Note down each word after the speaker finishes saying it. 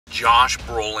Josh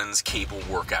Brolin's cable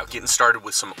workout. Getting started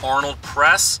with some Arnold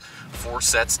press, 4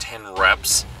 sets, 10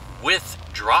 reps with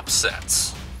drop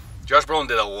sets. Josh Brolin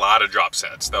did a lot of drop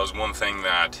sets. That was one thing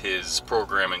that his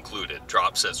program included.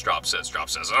 Drop sets, drop sets, drop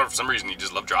sets. I don't know, for some reason he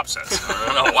just loved drop sets. I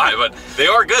don't know why, but they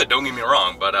are good, don't get me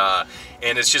wrong. But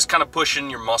and it's just kind of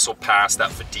pushing your muscle past that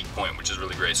fatigue point, which is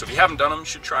really great. So if you haven't done them, you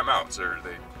should try them out.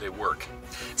 They work.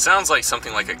 Sounds like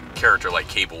something like a character like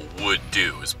Cable would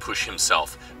do, is push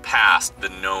himself past the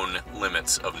known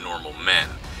limits of normal men.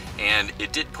 And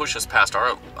it did push us past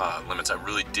our limits. I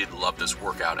really did love this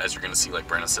workout. As you're going to see, like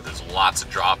Brandon said, there's lots of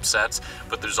drop sets,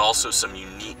 but there's also some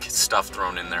unique stuff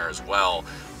thrown in there as well,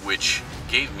 which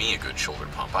gave me a good shoulder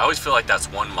pump. I always feel like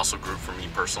that's one muscle group for me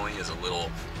personally is a little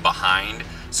behind,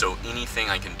 so anything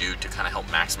I can do to kind of help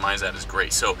maximize that is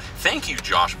great. So thank you,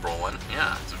 Josh Brolin.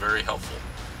 Yeah, it's very helpful.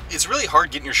 It's really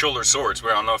hard getting your shoulders sore. I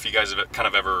don't know if you guys have kind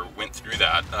of ever went through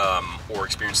that or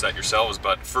experienced that yourselves,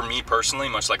 but for me personally,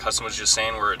 much like Hudson was just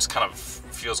saying, where it's kind of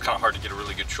feels kind of hard to get a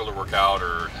really good shoulder workout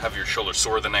or have your shoulder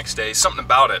sore the next day, something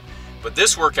about it. But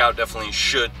this workout definitely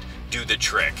should do the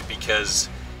trick, because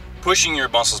pushing your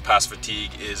muscles past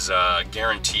fatigue is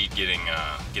guaranteed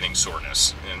getting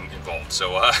soreness involved.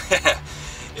 So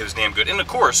it was damn good. And of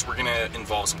course, we're gonna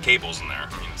involve some cables in there.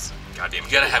 I mean, it's goddamn.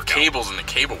 You gotta have cables in the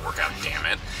cable workout, damn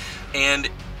it. And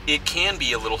it can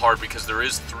be a little hard because there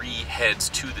is 3 heads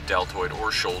to the deltoid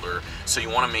or shoulder, so you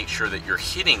want to make sure that you're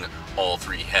hitting all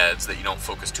 3 heads, that you don't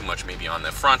focus too much maybe on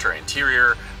the front or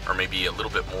anterior, or maybe a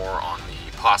little bit more on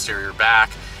the posterior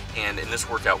back. And in this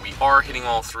workout, we are hitting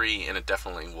all 3, and it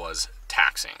definitely was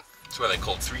taxing. That's why they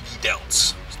call it 3D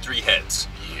delts. It's 3 heads.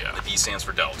 Yeah. The D stands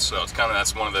for delts. So it's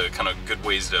that's one of the kind of good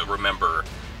ways to remember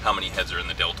how many heads are in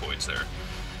the deltoids there.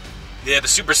 Yeah, the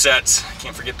supersets,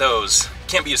 can't forget those.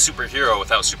 Can't be a superhero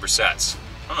without supersets.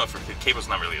 I don't know if Cable's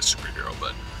not really a superhero,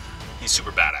 but he's super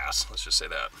badass. Let's just say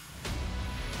that.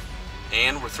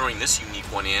 And we're throwing this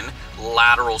unique one in,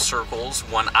 lateral circles,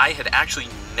 one I had actually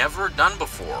never done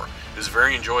before. It was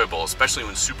very enjoyable, especially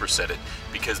when Superset it,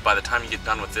 because by the time you get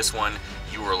done with this one,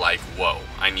 you were like, whoa,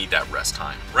 I need that rest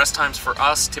time. Rest times for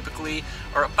us typically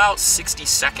are about 60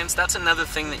 seconds. That's another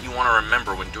thing that you want to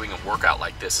remember when doing a workout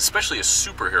like this, especially a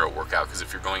superhero workout, because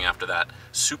if you're going after that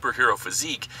superhero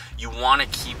physique, you want to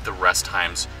keep the rest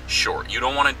times short. You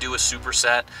don't want to do a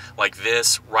superset like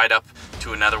this right up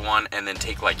to another one and then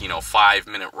take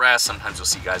 5-minute rest. Sometimes you'll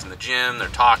see guys in the gym, they're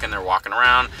talking, they're walking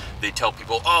around, they tell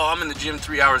people, oh, I'm in the gym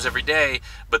 3 hours every day,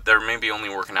 but they're maybe only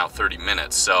working out 30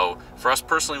 minutes. So for us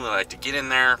personally, we like to get in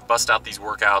there, bust out these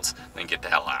workouts, then get the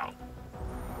hell out.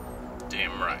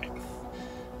 Damn right.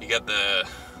 You got the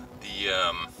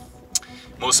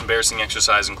most embarrassing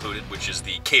exercise included, which is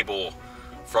the cable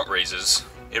front raises.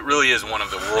 It really is one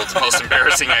of the world's most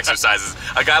embarrassing exercises.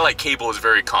 A guy like Cable is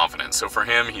very confident, so for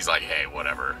him, he's like, hey,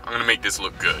 whatever, I'm gonna make this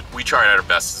look good. We tried our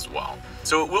best as well.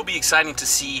 So it will be exciting to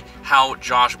see how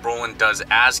Josh Brolin does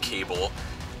as Cable.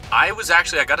 I was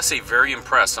actually, I gotta say, very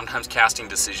impressed. Sometimes casting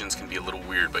decisions can be a little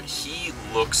weird, but he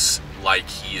looks like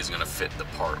he is gonna fit the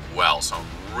part well. So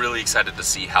I'm really excited to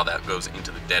see how that goes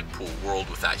into the Deadpool world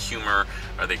with that humor.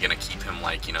 Are they gonna keep him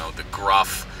like, the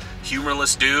gruff,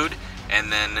 humorless dude? And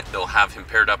then they'll have him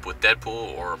paired up with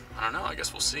Deadpool, or I don't know, I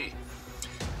guess we'll see.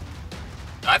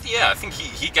 Yeah, I think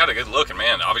he got a good look, and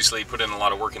man, obviously he put in a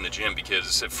lot of work in the gym,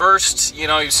 because at first,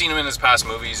 you've seen him in his past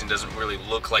movies and doesn't really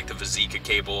look like the physique of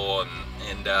Cable,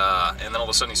 and then all of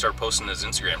a sudden he started posting his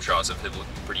Instagram shots of him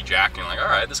looking pretty jacked, and you're like, all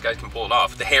right, this guy can pull it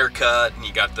off. The haircut, and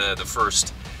you got the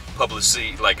first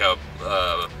publicity, like a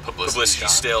publicity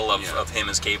still of him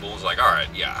as Cable. Is like, all right,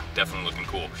 yeah, definitely looking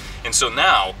cool. And so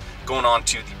now, going on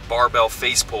to the barbell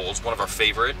face pulls, one of our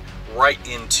favorite, right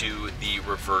into the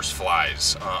reverse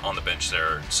flies on the bench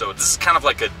there. So this is kind of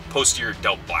like a posterior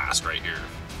delt blast right here.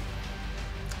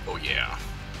 Oh yeah.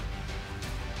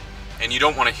 And you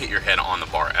don't want to hit your head on the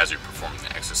bar as you're performing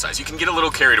the exercise. You can get a little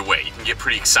carried away. You can get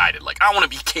pretty excited, like, I want to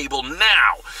be Cable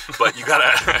now. But you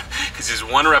gotta, it's just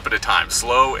 1 rep at a time,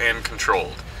 slow and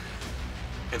controlled.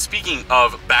 And speaking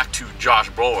of back to Josh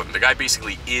Brolin, the guy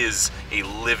basically is a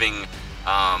living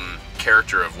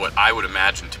character of what I would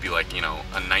imagine to be like, a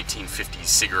 1950s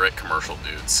cigarette commercial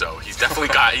dude. So he's definitely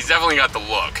got the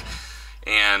look,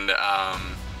 and I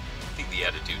think the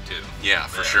attitude too. Yeah,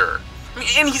 for sure. I mean,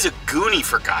 and he's a Goonie,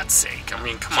 for God's sake. I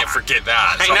mean, come on. Can't forget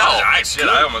that. I know.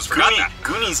 I almost forgot that.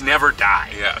 Goonies never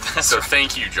die. Yeah. So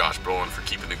thank you, Josh Brolin, for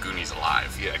keeping the Goonies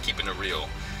alive. Yeah, keeping it real.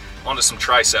 On to some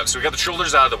triceps. So we got the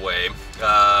shoulders out of the way,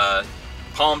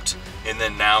 pumped, and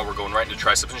then now we're going right into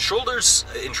triceps. And shoulders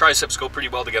and triceps go pretty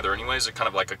well together anyways. They're kind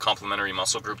of like a complementary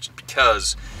muscle group,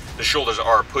 because the shoulders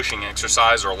are a pushing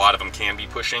exercise, or a lot of them can be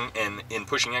pushing, and in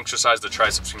pushing exercise, the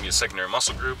triceps can be a secondary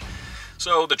muscle group.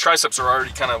 So the triceps are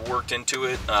already kind of worked into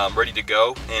it, ready to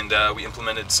go, and we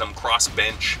implemented some cross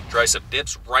bench tricep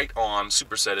dips right on,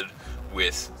 supersetted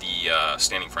with the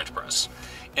standing French press.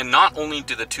 And not only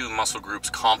do the two muscle groups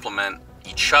complement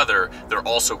each other, they're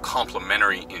also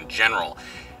complementary in general.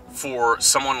 For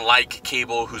someone like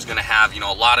Cable, who's going to have,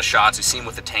 a lot of shots, you see him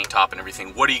with the tank top and everything,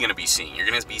 what are you going to be seeing? You're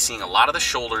going to be seeing a lot of the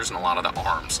shoulders and a lot of the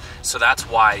arms. So that's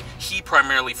why he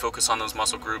primarily focused on those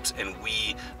muscle groups, and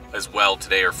we as well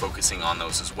today are focusing on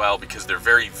those as well, because they're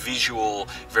very visual,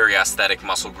 very aesthetic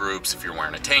muscle groups. If you're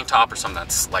wearing a tank top or something,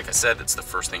 that's, like I said, that's the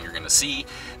first thing you're going to see.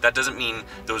 That doesn't mean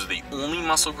those are the only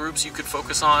muscle groups you could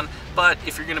focus on, but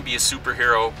if you're going to be a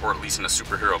superhero, or at least in a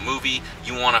superhero movie,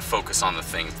 you want to focus on the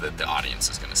things that the audience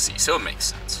is going to see. So it makes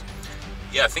sense.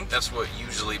 Yeah, I think that's what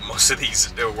usually most of these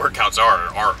workouts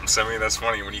are, arms. I mean, that's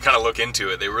funny. When you kind of look into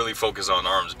it, they really focus on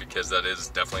arms, because that is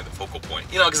definitely the focal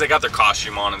point. Because they got their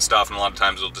costume on and stuff, and a lot of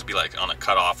times it'll just be like on a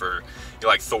cutoff, or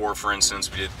like Thor, for instance,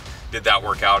 we did that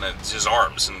workout, and it's his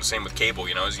arms. And the same with Cable,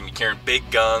 he's going to be carrying big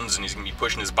guns, and he's going to be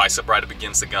pushing his bicep right up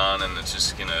against the gun, and it's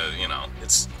just going to,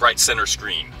 it's right center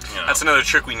screen. That's another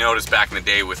trick we noticed back in the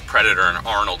day with Predator and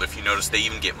Arnold. If you notice, they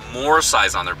even get more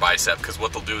size on their bicep, because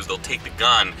what they'll do is they'll take the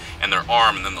gun and their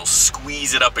arm, and then they'll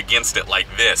squeeze it up against it like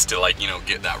this to,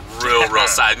 get that real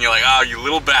size. And you're like, oh, you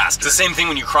little bastard. It's the same thing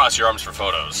when you cross your arms for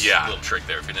photos. Yeah. A little trick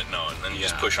there if you didn't know it. And then you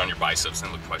just push on your biceps and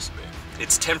they look twice as big.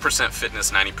 It's 10%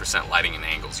 fitness, 90% lighting and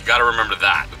angles. You got to remember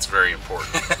that. That's very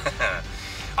important.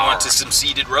 On to some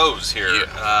seated rows here.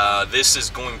 Yeah. This is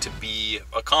going to be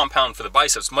a compound for the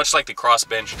biceps, much like the cross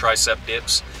bench tricep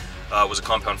dips was a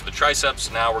compound for the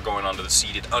triceps. Now we're going on to the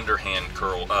seated underhand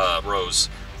curl rows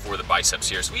for the biceps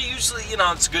here. So we usually,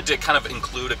 it's good to kind of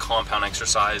include a compound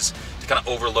exercise to kind of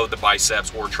overload the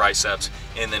biceps or triceps,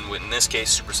 and then in this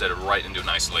case, superset it right into an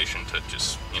isolation to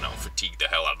just, fatigue the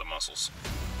hell out of the muscles.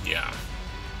 Yeah.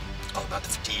 All about the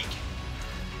fatigue.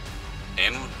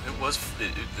 And it was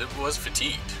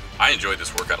fatigued. I enjoyed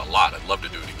this workout a lot. I'd love to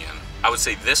do it again. I would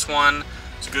say this one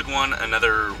is a good one.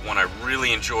 Another one I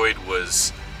really enjoyed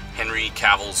was Henry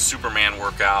Cavill's Superman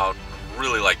workout.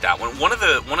 Really like that one. One of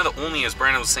the only, as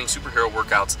Brandon was saying, superhero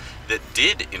workouts that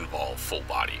did involve full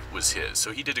body was his.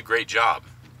 So he did a great job.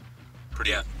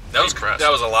 That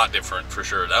was a lot different for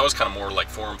sure. That was kind of more like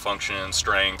form function,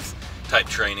 strength type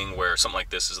training, where something like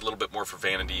this is a little bit more for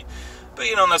vanity. But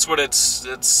that's what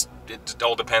it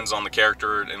all depends on the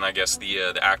character, and I guess the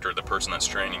actor, the person that's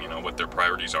training, what their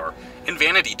priorities are. And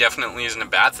vanity definitely isn't a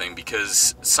bad thing,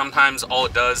 because sometimes all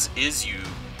it does is you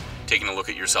taking a look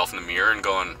at yourself in the mirror and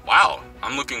going, wow,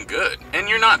 I'm looking good. And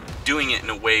you're not doing it in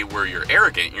a way where you're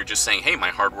arrogant. You're just saying, hey, my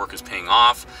hard work is paying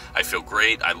off. I feel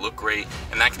great. I look great.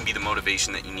 And that can be the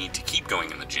motivation that you need to keep going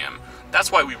in the gym.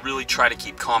 That's why we really try to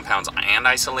keep compounds and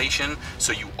isolation,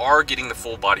 so you are getting the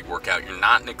full body workout. You're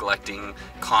not neglecting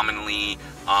commonly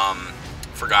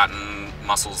forgotten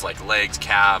muscles like legs,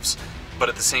 calves, but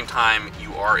at the same time,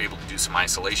 you are able to do some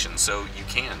isolation, so you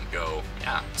can go,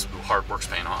 yeah, hard work's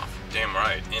paying off. Damn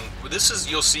right. And this is,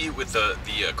 you'll see with the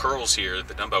curls here,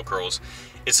 the dumbbell curls,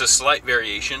 it's a slight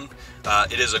variation.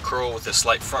 It is a curl with a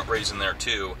slight front raise in there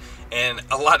too. And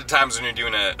a lot of times when you're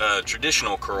doing a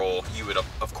traditional curl, you would,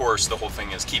 of course, the whole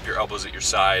thing is keep your elbows at your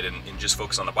side and just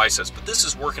focus on the biceps. But this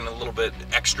is working a little bit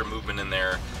extra movement in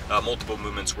there, multiple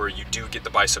movements where you do get the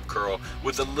bicep curl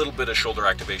with a little bit of shoulder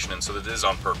activation, and so that is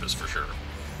on purpose for sure.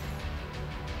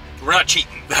 We're not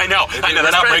cheating. I know.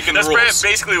 We're not breaking the rules. That's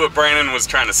basically what Brandon was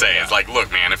trying to say. Yeah. It's like,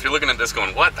 look, man, if you're looking at this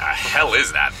going, what the hell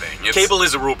is that thing? Cable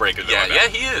is a rule breaker. Yeah,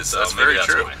 he is. So that's very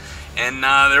true. Why. And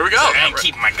there we go. So I ain't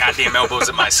keeping my goddamn elbows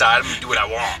at my side. I'm going to do what I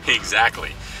want.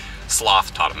 Exactly.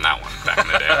 Sloth taught him that one back in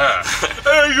the day.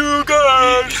 Hey, you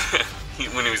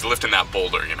guys! When he was lifting that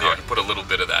boulder, he put a little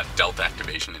bit of that delta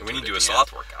activation into it. We need to do a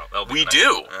sloth workout. We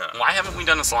do. Yeah. Why haven't we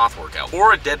done a sloth workout?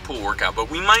 Or a Deadpool workout? But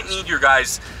we might need your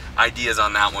guys' ideas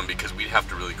on that one, because we'd have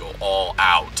to really go all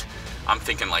out. I'm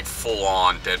thinking like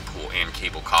full-on Deadpool and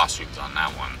Cable costumes on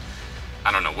that one.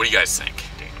 I don't know. What do you guys think?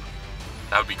 Damn.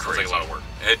 That would be crazy. Sounds like a lot of work.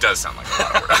 It does sound like a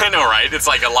lot of work. I know, right? It's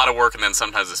like a lot of work, and then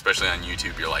sometimes, especially on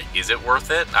YouTube, you're like, is it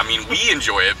worth it? I mean, we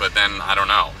enjoy it, but then, I don't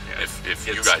know. Yeah. If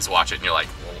you guys watch it and you're like,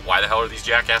 well, why the hell are these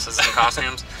jackasses in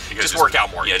costumes? Just work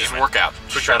out more. Yeah, just work out.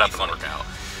 Shut up and work out.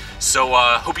 So,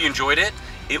 hope you enjoyed it.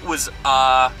 It was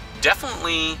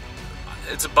definitely,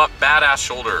 it's a badass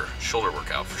shoulder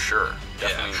workout for sure.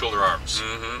 Definitely. Yeah, shoulder arms.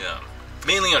 Mm-hmm. Yeah.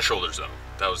 Mainly on shoulders, though.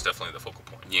 That was definitely the focal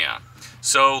point. Yeah.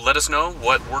 So let us know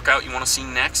what workout you want to see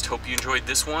next. Hope you enjoyed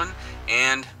this one.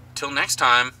 And till next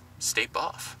time, stay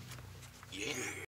buff. Yeah.